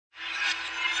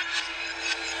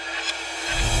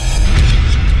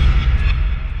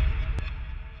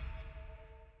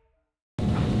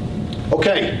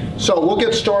Okay, so we'll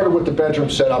get started with the bedroom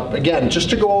setup. Again,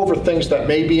 just to go over things that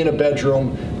may be in a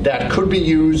bedroom that could be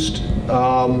used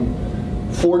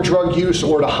for drug use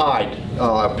or to hide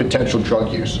potential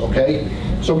drug use, okay?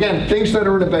 So again, things that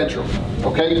are in a bedroom,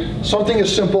 okay? Something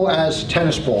as simple as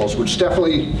tennis balls, which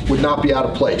definitely would not be out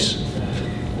of place.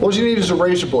 All you need is a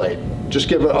razor blade. Just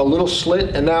give it a little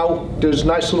slit, and now there's a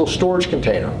nice little storage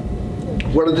container.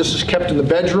 Whether this is kept in the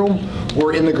bedroom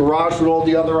or in the garage with all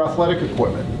the other athletic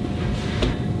equipment.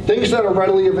 Things that are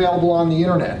readily available on the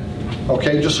internet.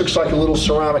 Okay, just looks like a little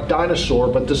ceramic dinosaur,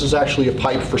 but this is actually a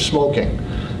pipe for smoking.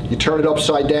 You turn it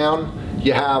upside down,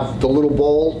 you have the little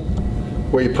bowl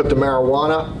where you put the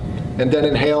marijuana, and then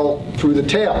inhale through the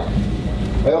tail.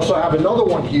 I also have another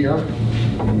one here,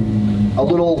 a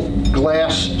little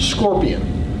glass scorpion.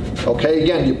 Okay,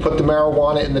 again, you put the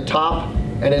marijuana in the top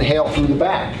and inhale through the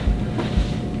back.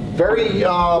 Very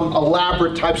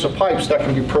elaborate types of pipes that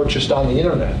can be purchased on the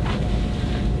internet.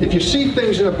 If you see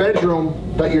things in a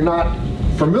bedroom that you're not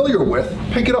familiar with,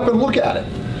 pick it up and look at it.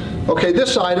 Okay,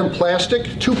 this item,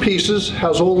 plastic, 2 pieces,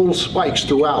 has all little spikes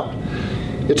throughout.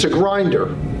 It's a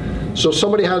grinder. So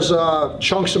somebody has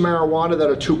chunks of marijuana that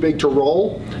are too big to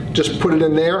roll, just put it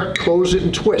in there, close it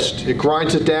and twist. It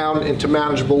grinds it down into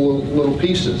manageable little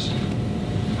pieces.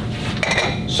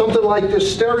 Something like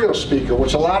this stereo speaker,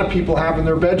 which a lot of people have in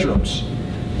their bedrooms.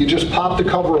 You just pop the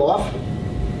cover off,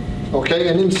 okay,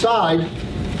 and inside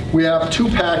we have 2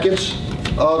 packets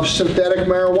of synthetic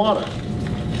marijuana,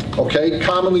 okay,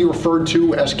 commonly referred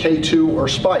to as K2 or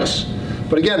spice.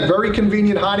 But again, very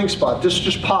convenient hiding spot. This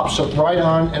just pops right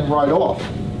on and right off.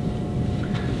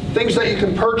 Things that you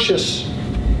can purchase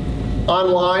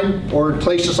online or in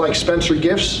places like Spencer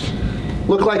Gifts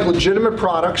look like legitimate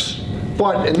products,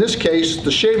 but in this case,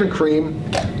 the shaving cream,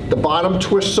 the bottom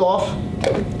twists off,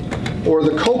 or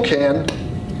the Coke can,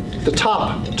 the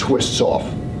top twists off.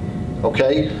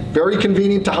 Okay, very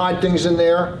convenient to hide things in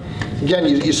there. Again,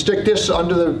 you stick this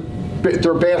under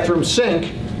their bathroom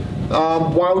sink.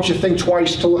 Why would you think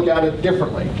twice to look at it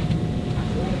differently?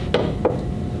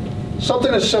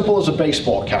 Something as simple as a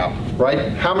baseball cap, right?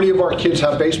 How many of our kids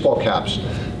have baseball caps?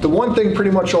 The one thing pretty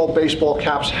much all baseball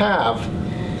caps have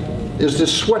is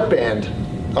this sweatband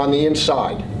on the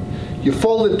inside. You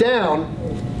fold it down,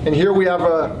 and here we have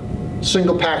a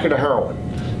single packet of heroin.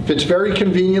 Fits very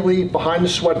conveniently behind the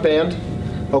sweatband.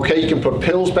 Okay, you can put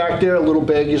pills back there, little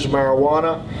baggies of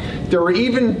marijuana. There are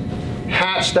even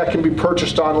hats that can be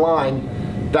purchased online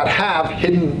that have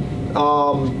hidden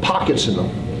pockets in them.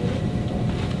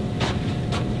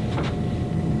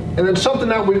 And then something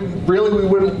that we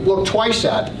wouldn't look twice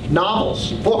at,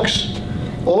 novels, books.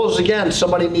 All those, again,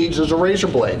 somebody needs is a razor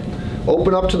blade.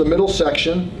 Open up to the middle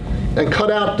section and cut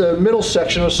out the middle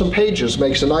section of some pages.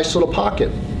 Makes a nice little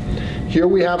pocket. Here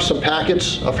we have some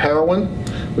packets of heroin.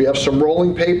 We have some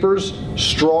rolling papers,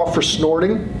 straw for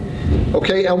snorting.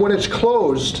 Okay, and when it's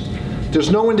closed, there's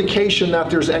no indication that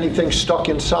there's anything stuck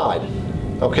inside.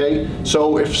 Okay,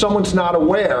 so if someone's not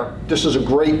aware, this is a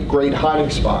great hiding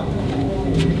spot.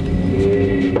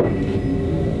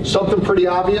 Something pretty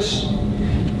obvious.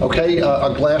 Okay,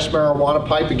 a glass marijuana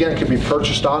pipe, again, can be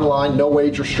purchased online, no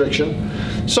age restriction.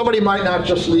 Somebody might not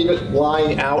just leave it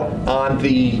lying out on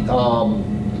the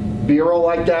bureau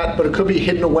like that, but it could be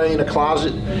hidden away in a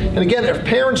closet. And again, if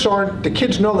parents aren't, the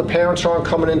kids know the parents aren't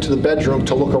coming into the bedroom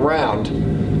to look around,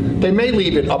 they may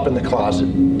leave it up in the closet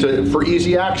for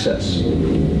easy access.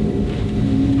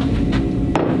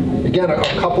 Again, a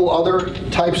couple other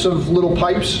types of little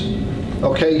pipes.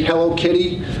 Okay, Hello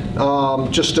Kitty,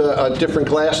 just a different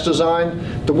glass design.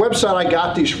 The website I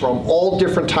got these from, all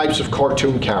different types of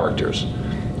cartoon characters.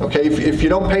 Okay, if you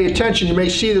don't pay attention, you may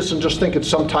see this and just think it's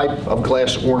some type of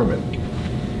glass ornament.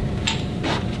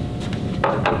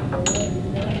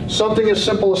 Something as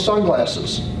simple as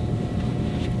sunglasses.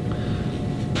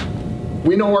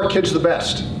 We know our kids the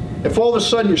best. If all of a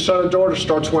sudden your son or daughter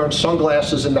starts wearing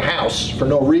sunglasses in the house for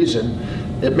no reason,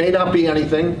 it may not be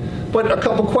anything, but a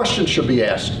couple questions should be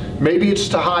asked. Maybe it's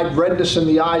to hide redness in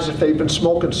the eyes if they've been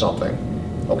smoking something.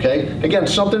 Okay? Again,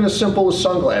 something as simple as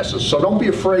sunglasses. So don't be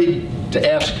afraid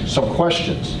to ask some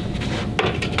questions.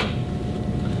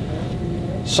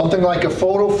 Something like a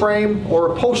photo frame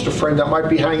or a poster frame that might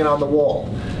be hanging on the wall.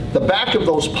 The back of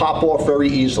those pop off very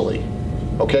easily.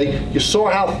 Okay? You saw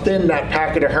how thin that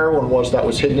packet of heroin was that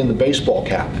was hidden in the baseball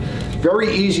cap.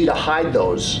 Very easy to hide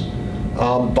those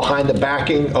behind the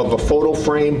backing of a photo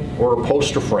frame or a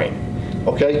poster frame.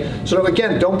 Okay? So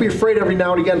again, don't be afraid every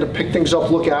now and again to pick things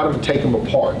up, look at them, and take them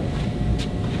apart.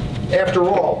 After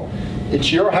all,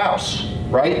 it's your house,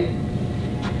 right?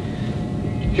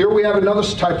 Here we have another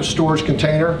type of storage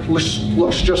container.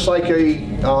 Looks just like a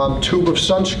tube of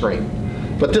sunscreen.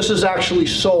 but this is actually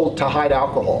sold to hide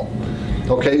alcohol.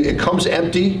 Okay, it comes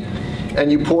empty,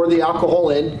 and you pour the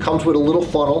alcohol in, comes with a little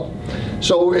funnel.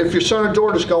 So if your son or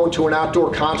daughter's going to an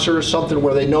outdoor concert or something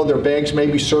where they know their bags may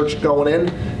be searched going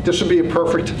in, this would be a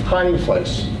perfect hiding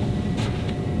place.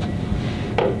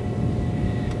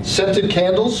 Scented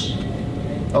candles.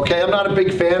 Okay, I'm not a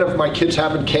big fan of my kids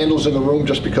having candles in the room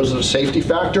just because of the safety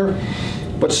factor,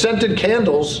 but scented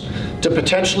candles to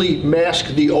potentially mask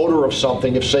the odor of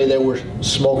something if, say, they were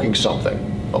smoking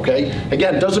something. Okay,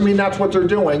 again, doesn't mean that's what they're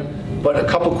doing, but a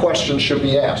couple questions should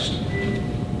be asked.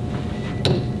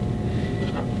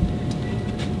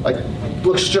 Like,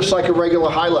 looks just like a regular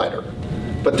highlighter,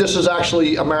 but this is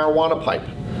actually a marijuana pipe.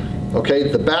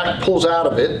 Okay, the back pulls out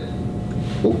of it.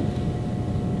 Ooh.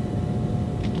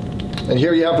 And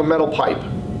here you have a metal pipe.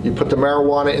 You put the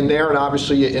marijuana in there, and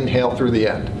obviously you inhale through the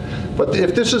end. But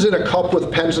if this is in a cup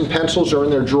with pens and pencils or in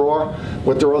their drawer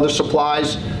with their other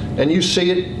supplies, and you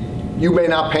see it, you may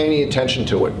not pay any attention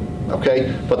to it,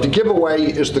 okay? But the giveaway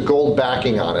is the gold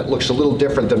backing on it. Looks a little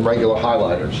different than regular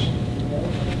highlighters.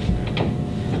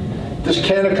 This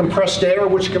can of compressed air,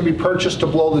 which can be purchased to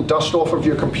blow the dust off of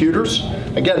your computers.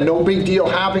 Again, no big deal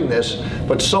having this,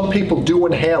 but some people do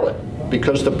inhale it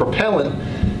because the propellant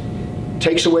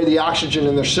takes away the oxygen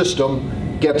in their system,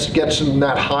 gets them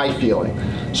that high feeling.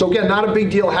 So again, not a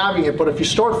big deal having it, but if you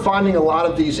start finding a lot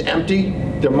of these empty,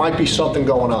 there might be something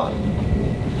going on.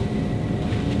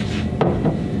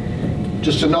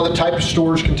 Just another type of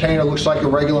storage container. Looks like a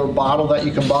regular bottle that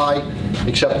you can buy,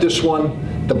 except this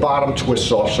one, the bottom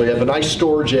twists off. So you have a nice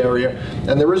storage area,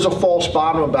 and there is a false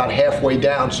bottom about halfway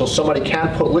down, so somebody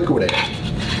can put liquid in it.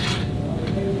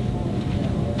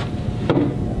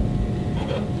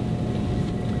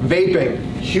 Vaping,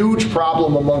 huge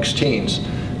problem amongst teens.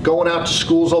 Going out to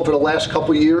schools over the last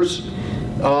couple years,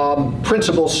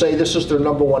 principals say this is their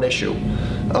 #1 issue.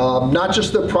 Not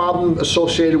just the problem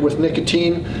associated with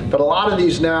nicotine, but a lot of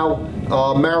these now,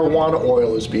 marijuana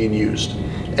oil is being used.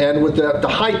 And with the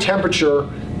high temperature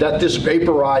that this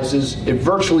vaporizes, it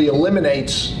virtually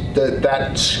eliminates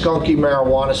that skunky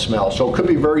marijuana smell. So it could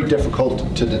be very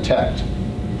difficult to detect.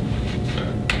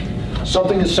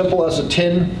 Something as simple as a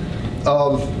tin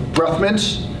of breath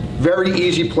mints, very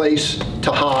easy place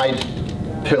to hide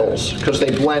pills because they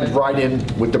blend right in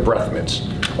with the breath mints.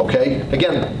 Okay,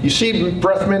 again, you see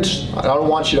breath mints, I don't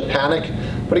want you to panic,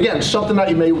 but again, something that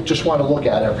you may just want to look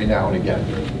at every now and again.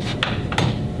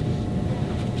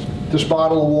 This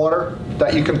bottle of water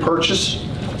that you can purchase,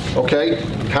 okay,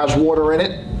 has water in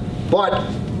it, but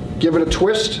give it a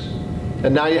twist,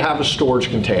 and now you have a storage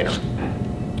container.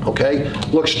 Okay,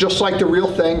 looks just like the real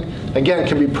thing. Again,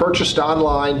 can be purchased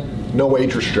online, no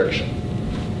age restriction.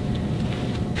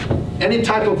 Any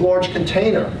type of large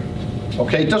container,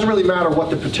 okay, it doesn't really matter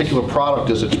what the particular product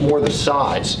is, it's more the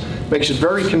size. Makes it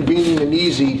very convenient and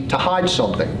easy to hide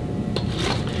something.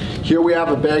 Here we have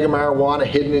a bag of marijuana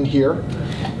hidden in here,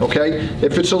 okay?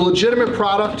 If it's a legitimate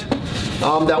product,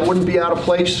 that wouldn't be out of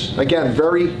place. Again,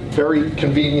 very, very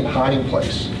convenient hiding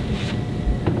place.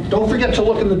 Don't forget to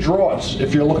look in the drawers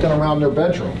if you're looking around their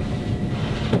bedroom.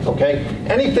 Okay?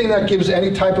 Anything that gives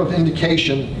any type of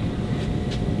indication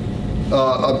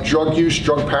of drug use,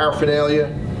 drug paraphernalia,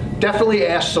 definitely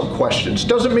ask some questions.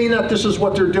 Doesn't mean that this is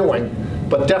what they're doing,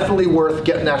 but definitely worth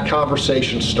getting that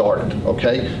conversation started.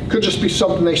 Okay? Could just be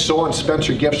something they saw in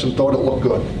Spencer Gifts and thought it looked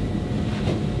good.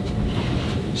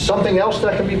 Something else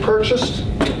that can be purchased.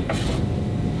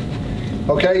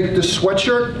 Okay, this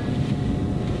sweatshirt.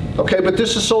 Okay, but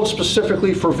this is sold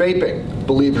specifically for vaping,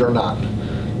 believe it or not.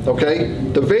 Okay,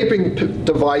 the vaping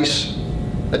device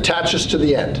attaches to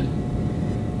the end.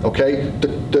 Okay,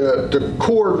 the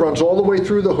cord runs all the way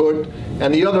through the hood,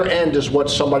 and the other end is what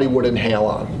somebody would inhale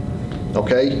on.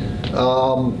 Okay,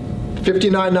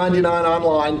 $59.99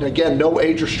 online. Again, no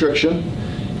age restriction.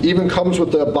 Even comes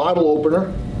with a bottle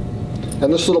opener,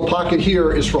 and this little pocket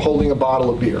here is for holding a bottle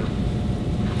of beer.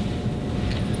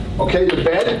 Okay, the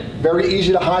bed, very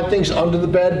easy to hide things under the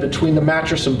bed, between the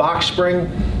mattress and box spring,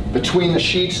 between the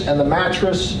sheets and the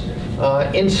mattress,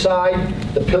 inside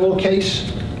the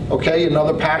pillowcase. Okay,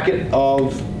 another packet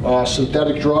of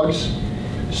synthetic drugs.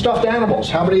 Stuffed animals.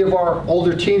 How many of our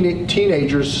older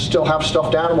teenagers still have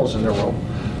stuffed animals in their room?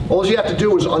 All you have to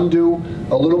do is undo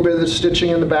a little bit of the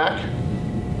stitching in the back.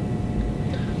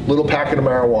 Little packet of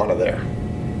marijuana there.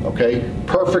 Okay,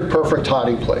 perfect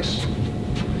hiding place.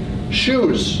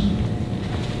 Shoes.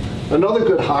 Another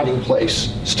good hiding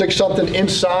place. Stick something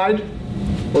inside,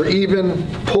 or even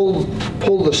pull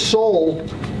the sole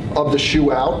of the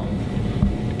shoe out.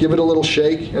 Give it a little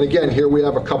shake, and again, here we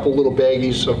have a couple little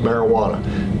baggies of marijuana.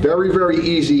 Very, very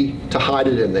easy to hide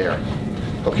it in there.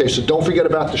 Okay, so don't forget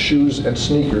about the shoes and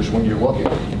sneakers when you're looking.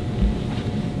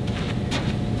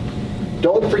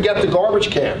 Don't forget the garbage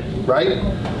can, right?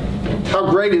 How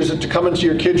great is it to come into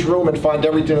your kid's room and find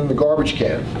everything in the garbage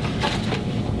can?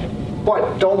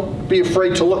 But don't be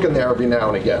afraid to look in there every now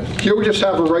and again. Here we just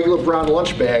have a regular brown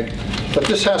lunch bag, but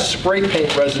this has spray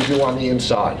paint residue on the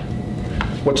inside.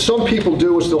 What some people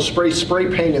do is they'll spray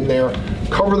paint in there,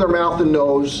 cover their mouth and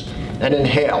nose, and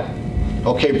inhale.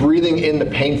 Okay, breathing in the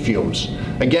paint fumes.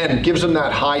 Again, it gives them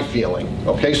that high feeling.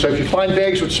 Okay, so if you find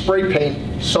bags with spray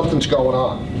paint, something's going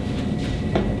on.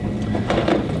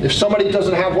 If somebody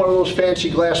doesn't have one of those fancy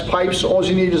glass pipes, all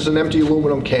you need is an empty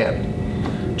aluminum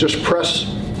can. Just press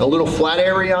a little flat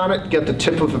area on it, get the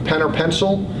tip of a pen or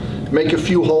pencil, make a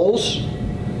few holes,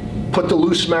 put the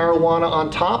loose marijuana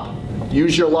on top,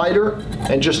 use your lighter,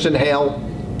 and just inhale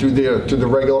through the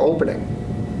regular opening.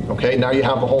 Okay, now you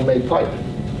have a homemade pipe.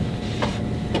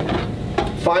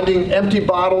 Finding empty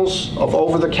bottles of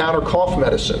over-the-counter cough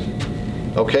medicine,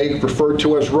 okay, referred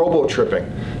to as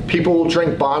robo-tripping. People will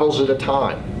drink bottles at a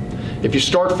time. If you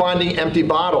start finding empty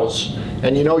bottles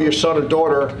and you know your son or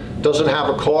daughter doesn't have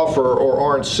a cough or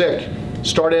aren't sick,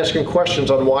 start asking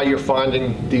questions on why you're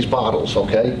finding these bottles,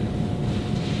 okay?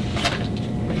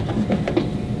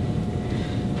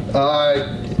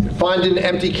 Finding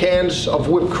empty cans of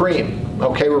whipped cream,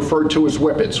 okay, referred to as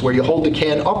whippets, where you hold the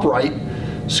can upright,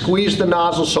 squeeze the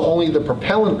nozzle so only the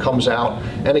propellant comes out,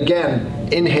 and again,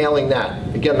 inhaling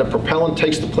that. Again, the propellant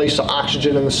takes the place of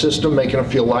oxygen in the system, making them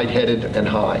feel lightheaded and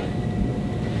high.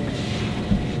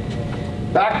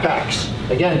 Backpacks,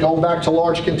 again, going back to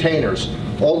large containers.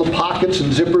 All the pockets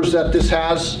and zippers that this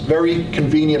has, very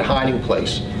convenient hiding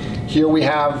place. Here we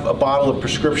have a bottle of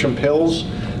prescription pills.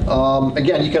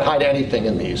 Again, you can hide anything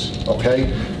in these,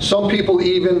 okay? Some people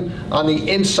even on the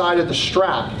inside of the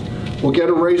strap will get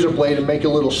a razor blade and make a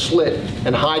little slit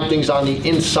and hide things on the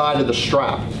inside of the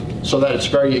strap so that it's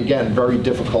very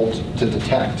difficult to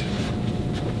detect.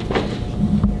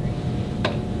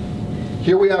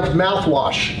 Here we have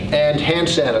mouthwash and hand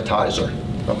sanitizer,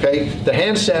 okay? The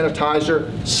hand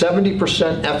sanitizer,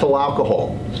 70% ethyl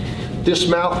alcohol. This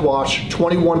mouthwash,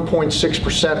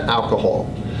 21.6% alcohol.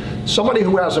 Somebody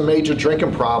who has a major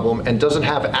drinking problem and doesn't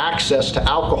have access to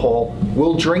alcohol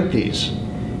will drink these,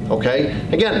 okay?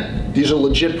 Again, these are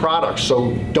legit products,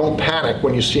 so don't panic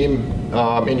when you see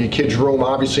them in your kid's room,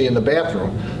 obviously in the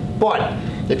bathroom. But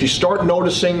if you start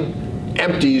noticing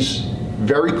empties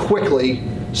very quickly,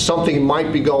 something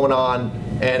might be going on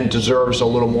and deserves a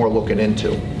little more looking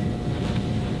into.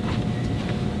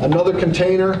 Another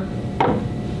container,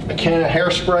 a can of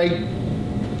hairspray.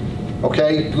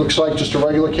 Okay, looks like just a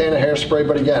regular can of hairspray,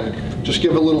 but again, just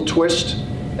give it a little twist,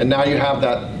 and now you have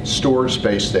that storage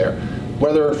space there.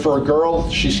 Whether for a girl,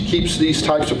 she keeps these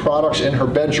types of products in her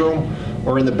bedroom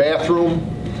or in the bathroom,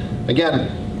 again,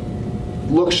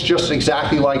 looks just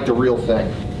exactly like the real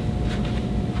thing.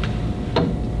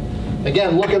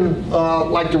 Again, looking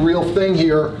like the real thing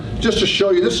here, just to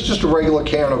show you, this is just a regular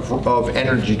can of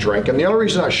energy drink, and the only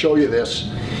reason I show you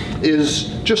this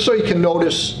is just so you can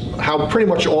notice how pretty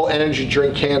much all energy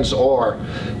drink cans are,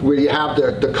 where you have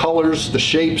the colors, the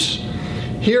shapes.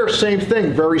 Here, same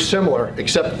thing, very similar,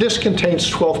 except this contains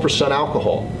 12%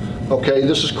 alcohol. Okay,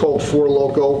 this is called Four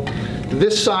Loko.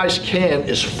 This size can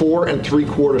is 4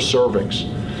 3/4 servings.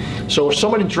 So if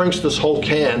somebody drinks this whole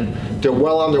can, they're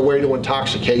well on their way to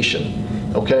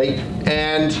intoxication. Okay,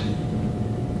 and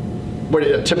what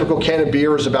a typical can of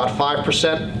beer is about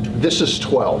 5%. This is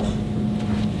 12.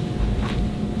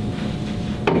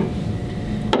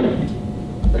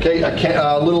 Okay,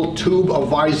 a little tube of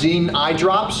Visine eye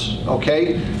drops,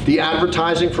 okay? The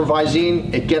advertising for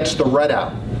Visine, it gets the red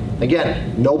out.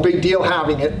 Again, no big deal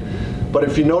having it, but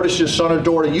if you notice your son or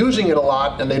daughter using it a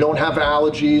lot and they don't have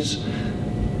allergies,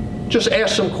 just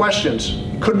ask some questions.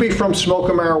 Could be from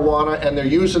smoking marijuana and they're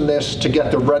using this to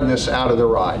get the redness out of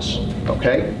their eyes,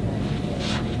 okay?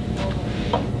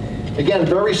 Again,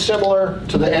 very similar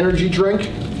to the energy drink.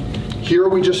 Here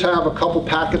we just have a couple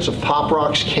packets of Pop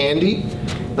Rocks candy.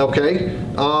 Okay,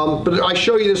 but I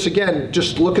show you this again,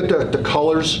 just look at the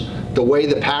colors, the way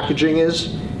the packaging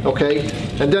is, okay?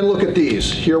 And then look at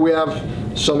these. Here we have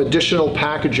some additional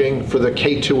packaging for the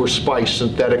K2 or Spice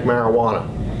synthetic marijuana.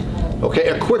 Okay,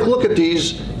 a quick look at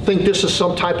these, think this is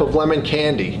some type of lemon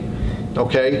candy,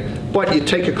 okay? But you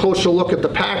take a closer look at the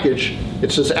package,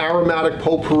 it says aromatic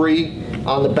potpourri.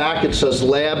 On the back it says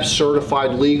lab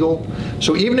certified legal.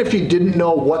 So even if you didn't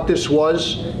know what this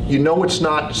was, you know it's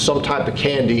not some type of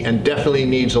candy and definitely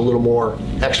needs a little more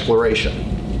exploration.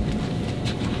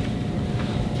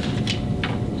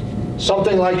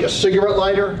 Something like a cigarette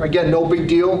lighter, again, no big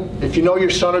deal. If you know your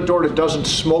son or daughter doesn't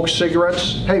smoke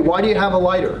cigarettes, hey, why do you have a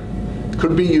lighter? It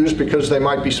could be used because they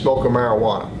might be smoking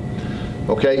marijuana.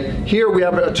 Okay, here we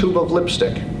have a tube of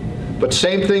lipstick, but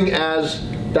same thing as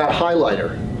that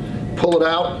highlighter. Pull it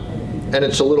out, and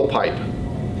it's a little pipe.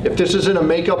 If this is in a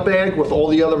makeup bag with all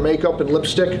the other makeup and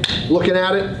lipstick, looking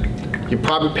at it, you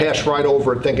probably pass right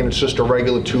over it thinking it's just a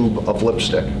regular tube of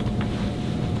lipstick.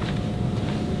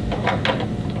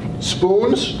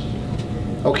 Spoons,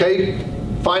 okay,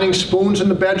 finding spoons in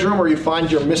the bedroom, or you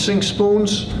find you're missing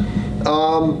spoons.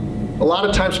 A lot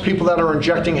of times people that are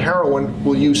injecting heroin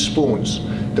will use spoons.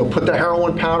 They'll put the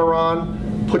heroin powder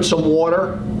on, put some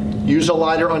water, use a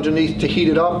lighter underneath to heat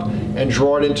it up, and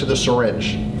draw it into the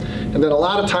syringe. And then a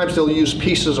lot of times they'll use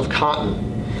pieces of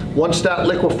cotton. Once that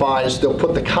liquefies, they'll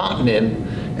put the cotton in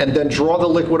and then draw the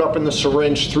liquid up in the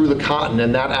syringe through the cotton,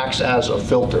 and that acts as a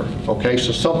filter. Okay,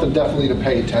 so something definitely to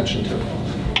pay attention to.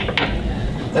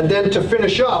 And then to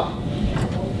finish up,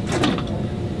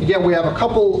 again, we have a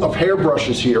couple of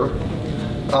hairbrushes here.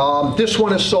 This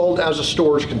one is sold as a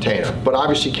storage container, but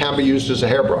obviously can be used as a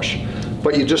hairbrush.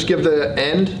 But you just give the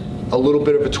end a little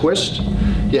bit of a twist.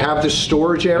 You have this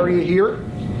storage area here,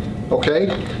 okay?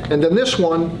 And then this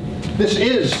one, this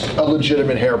is a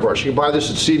legitimate hairbrush. You can buy this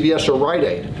at CVS or Rite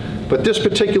Aid. But this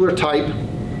particular type,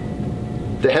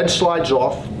 the head slides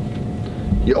off,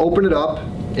 you open it up,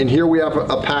 and here we have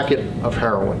a packet of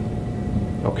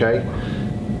heroin, okay?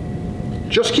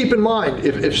 Just keep in mind,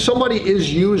 if somebody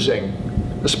is using,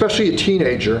 especially a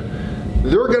teenager,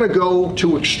 they're gonna go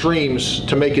to extremes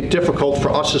to make it difficult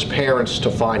for us as parents to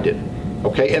find it,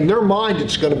 okay? In their mind,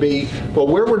 it's gonna be, well,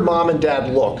 where would mom and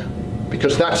dad look?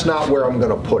 Because that's not where I'm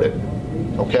gonna put it,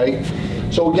 okay?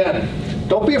 So again,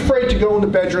 don't be afraid to go into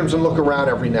bedrooms and look around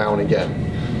every now and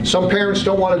again. Some parents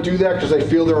don't wanna do that because they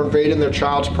feel they're invading their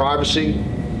child's privacy.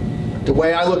 The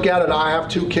way I look at it, I have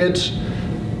 2 kids.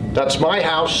 That's my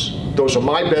house. Those are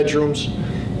my bedrooms.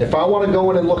 If I want to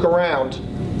go in and look around,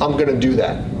 I'm going to do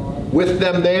that with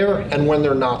them there and when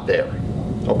they're not there.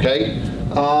 Okay?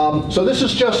 So this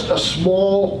is just a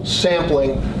small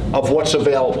sampling of what's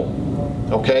available.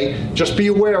 Okay? Just be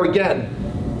aware, again,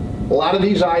 a lot of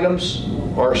these items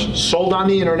are sold on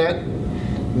the internet,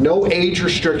 no age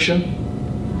restriction.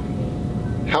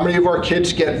 How many of our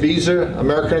kids get Visa,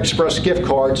 American Express gift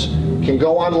cards, can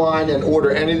go online and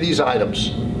order any of these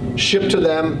items, ship to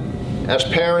them? As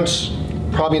parents,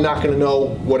 probably not going to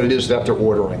know what it is that they're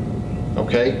ordering,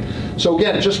 okay? So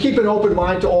again, just keep an open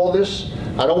mind to all this.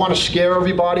 I don't want to scare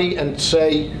everybody and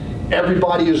say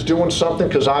everybody is doing something,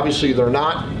 because obviously they're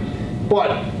not.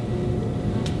 But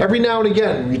every now and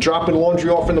again, you're dropping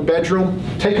laundry off in the bedroom,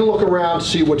 take a look around,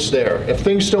 see what's there. If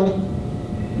things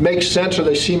don't make sense or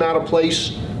they seem out of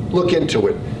place, look into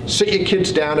it. Sit your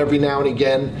kids down every now and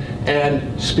again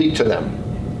and speak to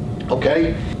them,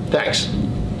 okay? Thanks.